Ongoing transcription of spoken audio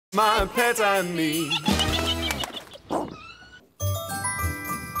My pet and me.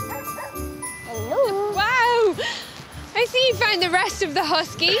 Hello. Wow! I see you found the rest of the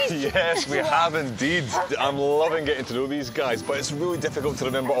Huskies. Yes, we have indeed. I'm loving getting to know these guys, but it's really difficult to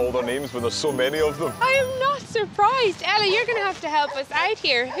remember all their names when there's so many of them. I am not surprised. Ella, you're going to have to help us out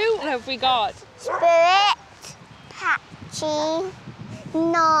here. Who have we got? Spirit, Patchy,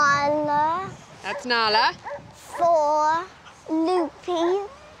 Nala. That's Nala. 4, Loopy,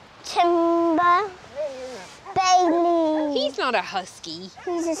 Timber, Bailey. He's not a husky.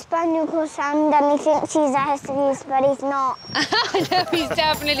 He's a spaniel called Sand and he thinks he's a husky, but he's not. No, he's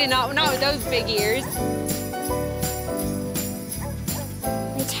definitely not. Not with those big ears.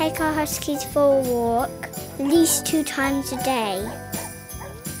 We take our huskies for a walk at least 2 times a day.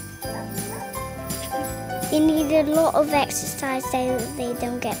 You need a lot of exercise so that they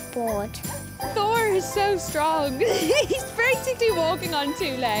don't get bored. Thor is so strong. He's basically walking on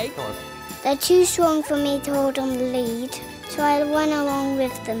 2 legs. They're too strong for me to hold on the lead, so I run along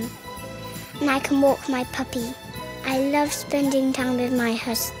with them. And I can walk my puppy. I love spending time with my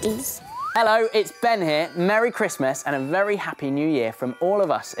huskies. Hello, it's Ben here. Merry Christmas and a very happy New Year from all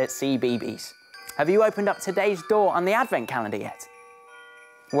of us at CBeebies. Have you opened up today's door on the Advent calendar yet?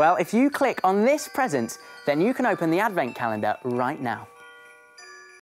 Well, if you click on this present, then you can open the Advent calendar right now.